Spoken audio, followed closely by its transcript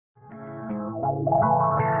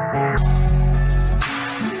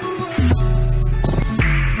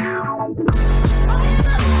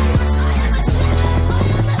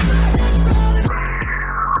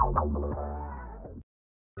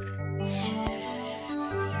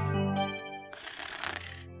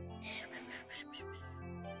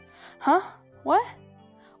Huh? What?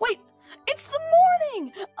 Wait, it's the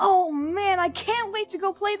morning! Oh man, I can't wait to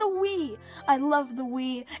go play the Wii. I love the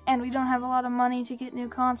Wii, and we don't have a lot of money to get new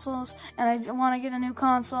consoles, and I want to get a new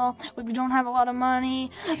console, but we don't have a lot of money,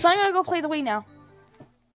 so I'm gonna go play the Wii now.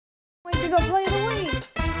 Wait to go play the Wii!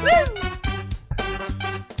 Woo!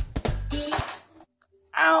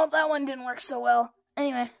 Ow, that one didn't work so well.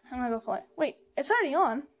 Anyway, I'm gonna go play. Wait, it's already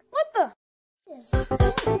on. What the? Yes.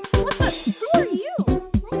 What the? Who are you?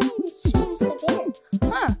 My name is James the Bear.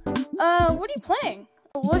 Huh. What are you playing?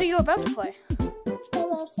 What are you about to play?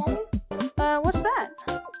 007. What's that?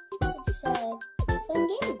 It's a fun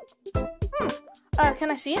game. Can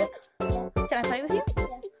I see it? Yeah. Can I play with you?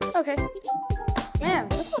 Yeah. Okay. Man,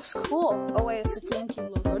 this looks cool. Oh wait, it's a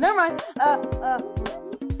GameCube logo. Never mind.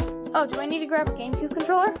 Oh, do I need to grab a GameCube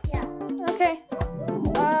controller? Yeah. Okay.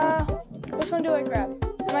 Which one do I grab?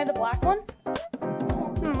 Am I the black one?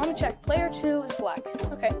 Let me check. Player 2 is black.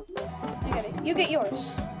 Okay. I get it. You get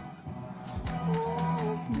yours.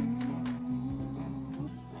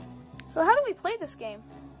 So how do we play this game?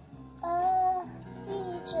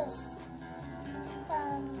 We just,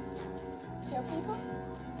 kill people.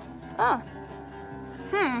 Ah.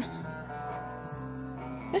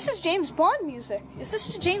 This is James Bond music. Is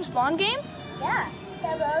this a James Bond game? Yeah.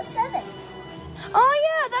 007. Oh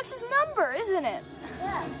yeah, that's his number, isn't it?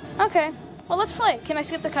 Yeah. Okay. Well, let's play. Can I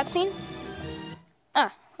skip the cutscene?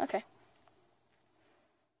 Ah, okay.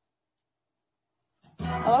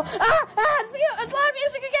 Hello? It's loud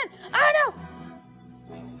music again! Ah, no!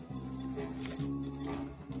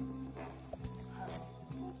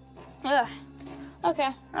 Ugh. Okay,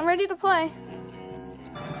 I'm ready to play.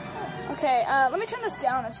 Okay, let me turn this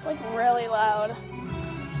down. It's like really loud.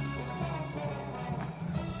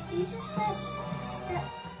 You just press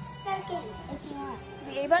start game if you want.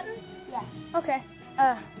 The A button? Yeah. Okay.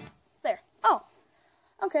 There. Oh.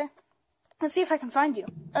 Okay. Let's see if I can find you.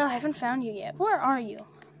 I haven't found you yet. Where are you?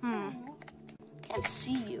 Can't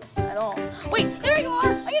see you at all. Wait, there you are!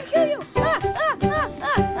 I'm gonna kill you! Yeah,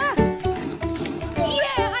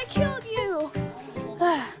 I killed you!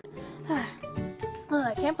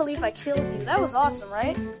 I can't believe I killed you. That was awesome,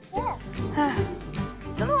 right? Yeah.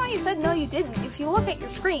 Don't know why you said no, you didn't. If you look at your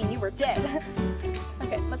screen, you were dead.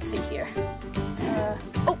 Okay, let's see here.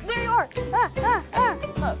 Oh, there you are! Oh,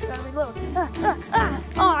 gotta reload.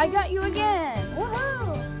 Oh, I got you again!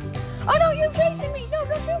 Woohoo! Oh no, you're chasing me! No,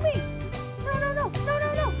 don't shoot me! No!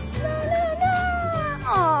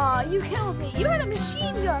 Aw, you killed me! You had a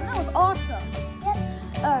machine gun! That was awesome! Yep.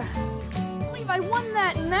 I believe I won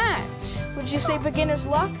that match! Would you say beginner's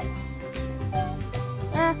luck?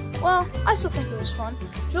 Well, I still think it was fun.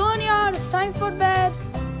 Junior, it's time for bed!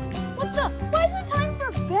 What the? Why is it time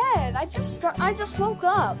for bed? I just woke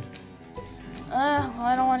up. Well,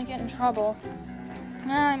 I don't want to get in trouble.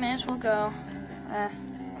 I may as well go.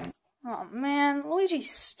 Oh man, Luigi's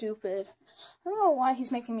stupid. I don't know why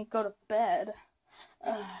he's making me go to bed.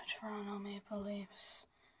 Toronto Maple Leafs.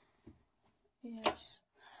 Yes.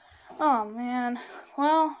 Oh man.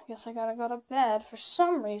 Well, guess I gotta go to bed for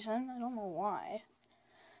some reason. I don't know why.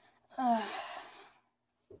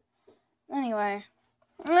 Anyway,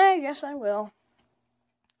 I guess I will.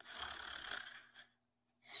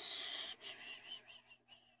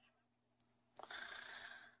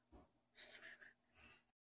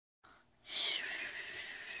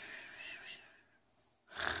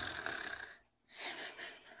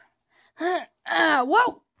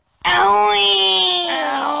 Whoa! Owie!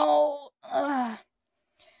 Ow! I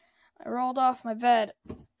rolled off my bed.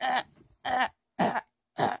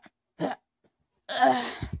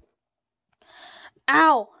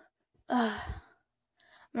 Ow!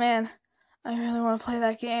 Man, I really want to play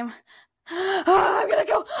that game. I'm gonna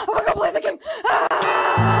go play the game!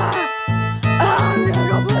 I'm gonna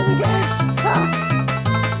go play the game!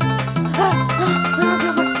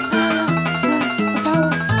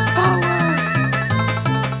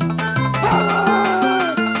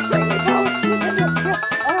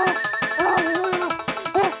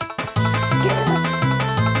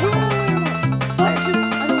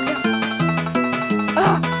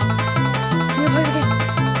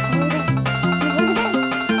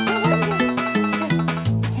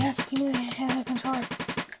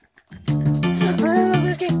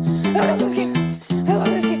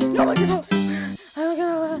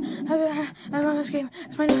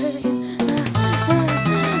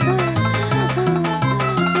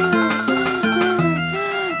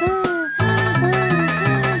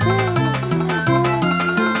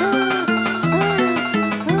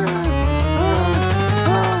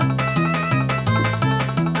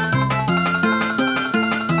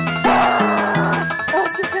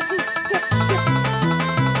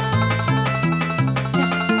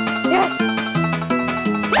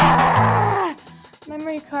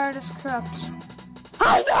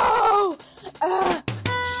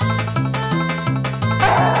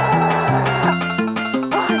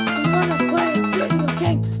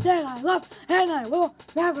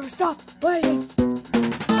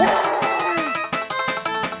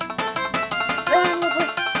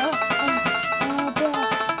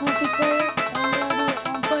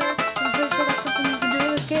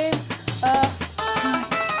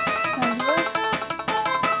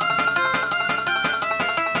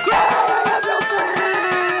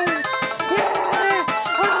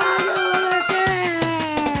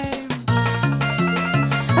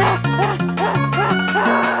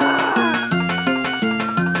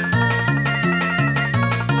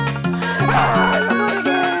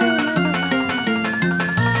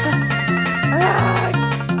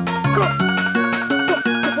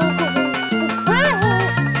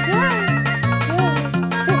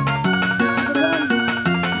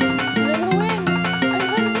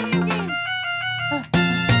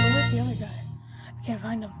 can't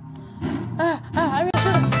find him. I'm gonna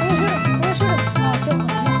shoot him. I'm gonna shoot him. I'm gonna shoot him. Oh, I killed him.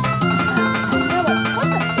 Yes. What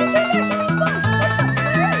the? He came back to respawn. What the?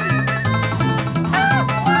 Where is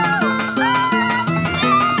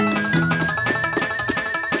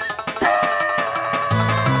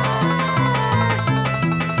he?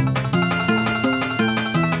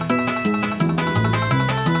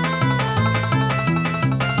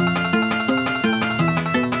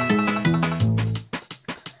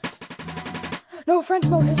 No, friends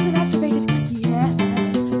mode has been activated. Yes.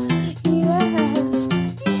 Yes.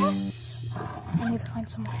 Yes. I need to find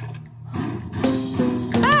someone.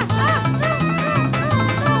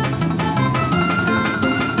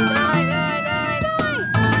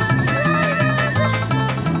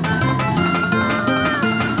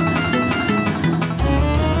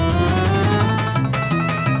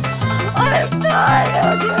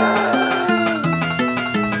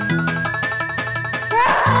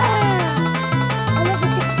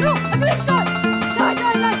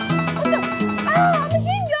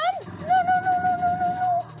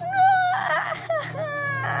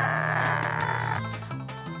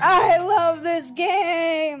 I love this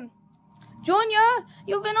game! Junior,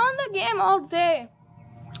 you've been on the game all day.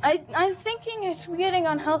 I'm thinking it's getting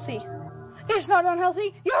unhealthy. It's not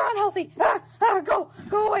unhealthy. You're unhealthy. Go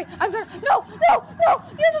away. I'm gonna. No.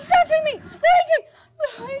 You're distracting me.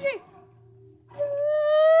 Luigi.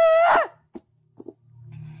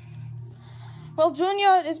 Well,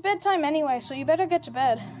 Junior, it's bedtime anyway, so you better get to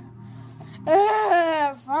bed.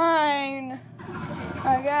 Fine.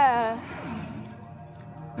 I guess.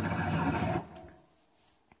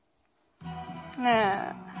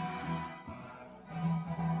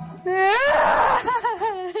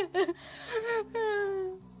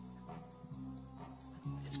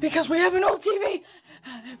 It's because we have an old TV.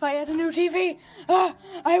 If I had a new TV,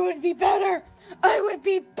 I would be better.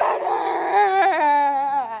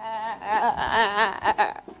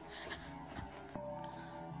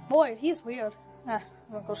 Boy, he's weird. I'm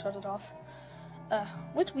gonna go shut it off.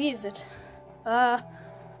 Which Wii is it?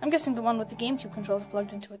 I'm guessing the one with the GameCube controller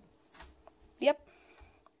plugged into it. Yep.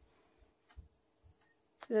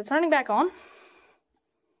 Is it turning back on?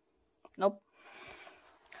 Nope.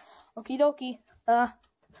 Okie dokie.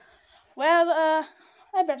 Well,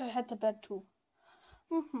 I better head to bed too.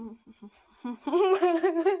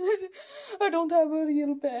 I don't have a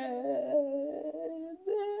real bed.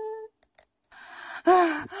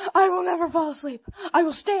 I will never fall asleep. I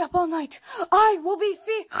will stay up all night. I will be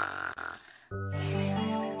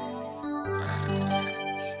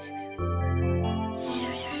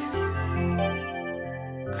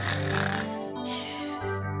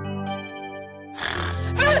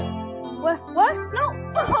What? No!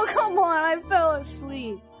 Oh, come on, I fell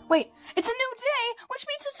asleep. Wait, it's a new day, which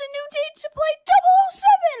means it's a new day to play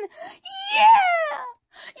 007! Yeah!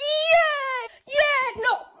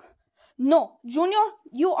 No, Junior,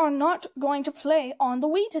 you are not going to play on the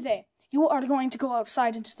Wii today. You are going to go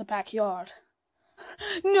outside into the backyard.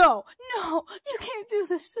 No, you can't do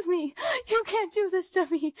this to me. You can't do this to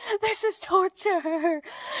me. This is torture.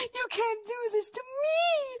 You can't do this to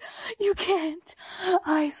me. You can't.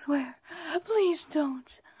 I swear. Please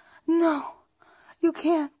don't. No, you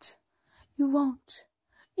can't. You won't.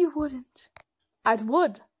 You wouldn't. I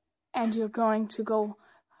would. And you're going to go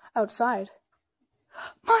outside.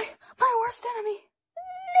 My worst enemy.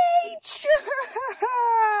 Nature.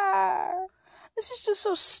 This is just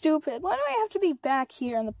so stupid. Why do I have to be back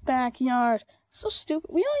here in the backyard? So stupid.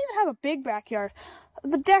 We don't even have a big backyard.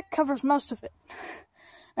 The deck covers most of it.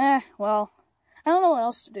 Well, I don't know what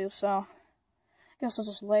else to do, so I guess I'll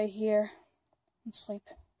just lay here and sleep.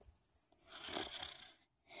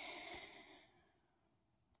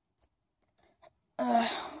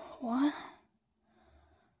 What?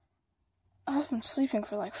 I've been sleeping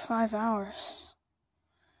for like 5 hours.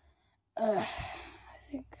 I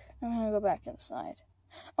think I'm gonna go back inside.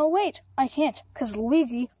 Oh wait, I can't, because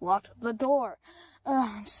Luigi locked the door.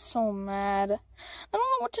 I'm so mad. I don't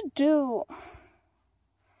know what to do.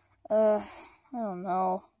 I don't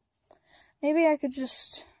know. Maybe I could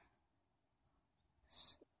just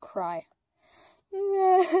cry.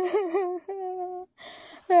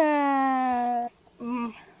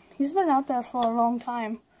 He's been out there for a long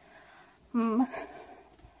time.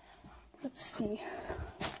 Let's see.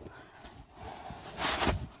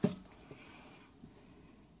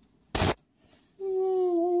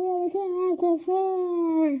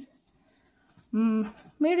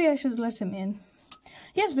 Maybe I should let him in.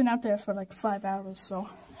 He has been out there for like 5 hours, so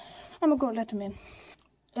I'm gonna go let him in.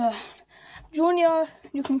 Junior,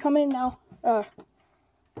 you can come in now.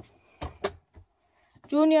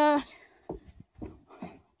 Junior,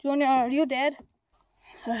 are you dead?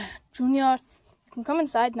 Junior, you can come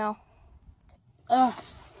inside now.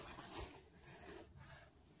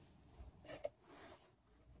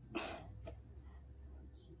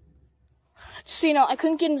 Just so you know, I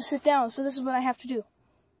couldn't get him to sit down, so this is what I have to do.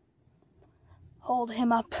 Hold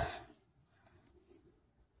him up.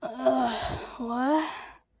 What?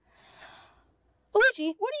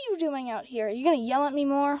 Luigi, what are you doing out here? Are you gonna yell at me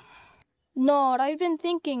more? No, I've been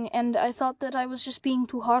thinking, and I thought that I was just being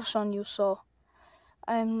too harsh on you, so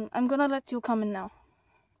I'm gonna let you come in now.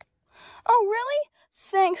 Oh, really?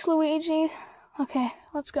 Thanks, Luigi. Okay,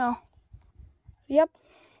 let's go. Yep.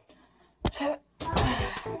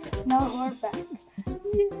 Now we're back.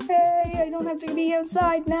 Yay! I don't have to be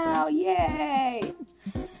outside now. Yay!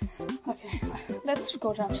 Okay, let's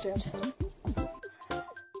go downstairs.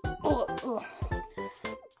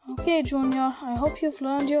 Okay, Junior, I hope you've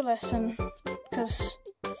learned your lesson. Because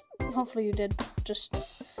hopefully you did.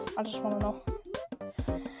 I just want to know.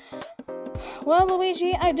 Well,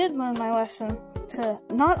 Luigi, I did learn my lesson. To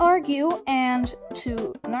not argue and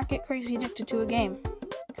to not get crazy addicted to a game.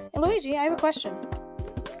 Hey, Luigi, I have a question.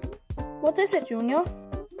 What is it, Junior?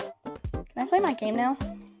 Can I play my game now?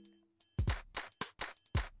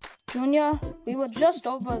 Junior, we were just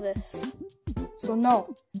over this. So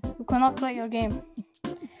no, you cannot play your game.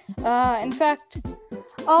 In fact,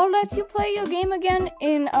 I'll let you play your game again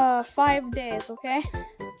in 5 days, okay?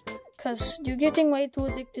 Because you're getting way too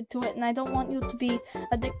addicted to it, and I don't want you to be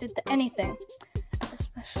addicted to anything.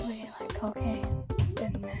 Especially like cocaine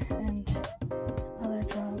and other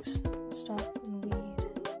drugs, stuff, and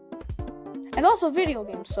weed. And also video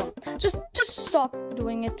games, so just stop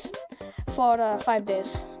doing it for 5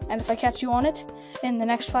 days. And if I catch you on it in the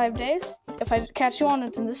next 5 days, if I catch you on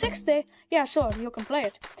it in the 6th day, yeah, sure, you can play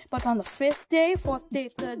it. But on the 5th day, 4th day,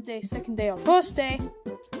 3rd day, 2nd day, or 1st day,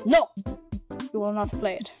 no, you will not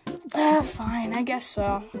play it. Fine, I guess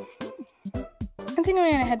so. I think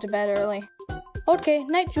I'm gonna head to bed early. Okay,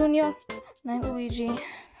 night, Junior. Night, Luigi.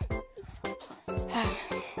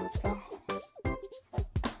 Let's go.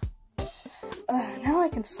 Now I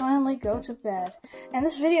can finally go to bed. And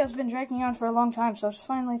this video has been dragging on for a long time, so it's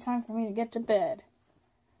finally time for me to get to bed.